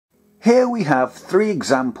Here we have 3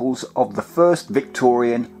 examples of the first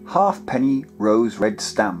Victorian halfpenny rose red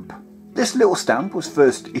stamp. This little stamp was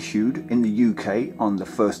first issued in the UK on the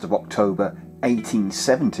 1st of October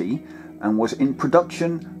 1870 and was in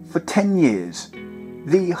production for 10 years.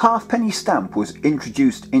 The halfpenny stamp was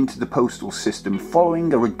introduced into the postal system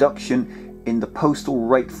following a reduction in the postal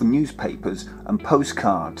rate for newspapers and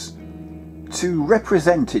postcards. To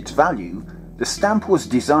represent its value, the stamp was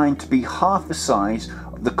designed to be half the size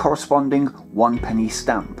of the corresponding 1-penny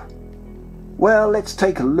stamp. Well, let's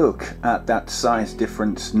take a look at that size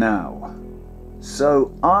difference now.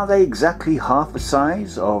 So, are they exactly half the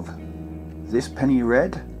size of this penny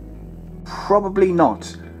red? Probably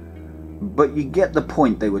not, but you get the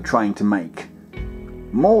point they were trying to make.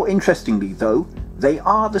 More interestingly though, they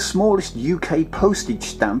are the smallest UK postage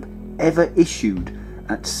stamp ever issued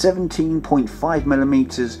at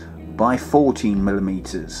 17.5mm by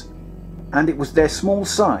 14mm. And it was their small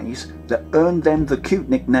size that earned them the cute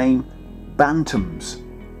nickname Bantams.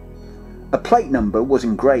 A plate number was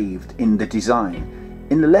engraved in the design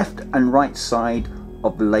in the left and right side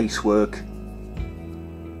of the lacework,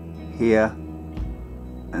 here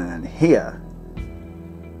and here.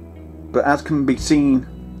 But as can be seen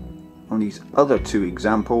on these other 2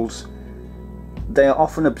 examples, they are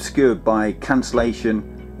often obscured by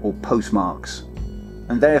cancellation or postmarks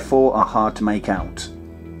and therefore are hard to make out.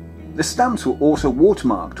 The stamps were also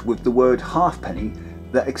watermarked with the word halfpenny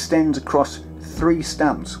that extends across 3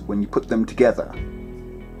 stamps when you put them together.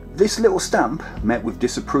 This little stamp met with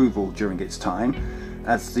disapproval during its time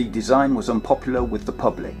as the design was unpopular with the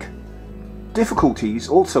public. Difficulties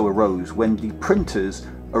also arose when the printer's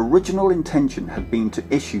original intention had been to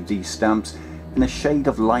issue these stamps in a shade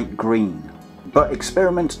of light green, but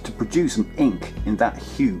experiments to produce an ink in that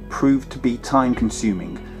hue proved to be time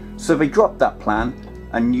consuming, so they dropped that plan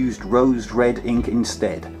and used rose red ink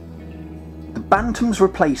instead. The Bantam's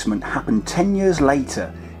replacement happened 10 years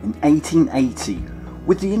later in 1880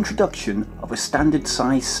 with the introduction of a standard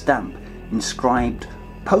size stamp inscribed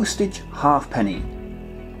postage halfpenny,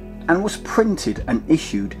 and was printed and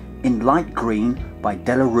issued in light green by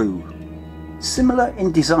Delarue. Similar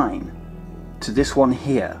in design to this one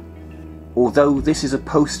here, although this is a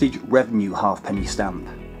postage revenue halfpenny stamp.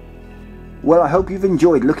 Well, I hope you've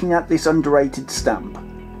enjoyed looking at this underrated stamp.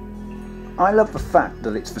 I love the fact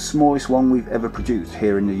that it's the smallest one we've ever produced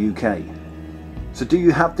here in the UK. So do you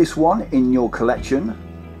have this one in your collection?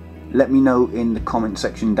 Let me know in the comment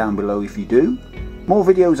section down below if you do. More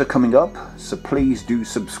videos are coming up, so please do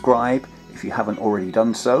subscribe if you haven't already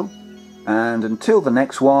done so. And until the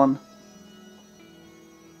next one,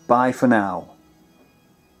 bye for now.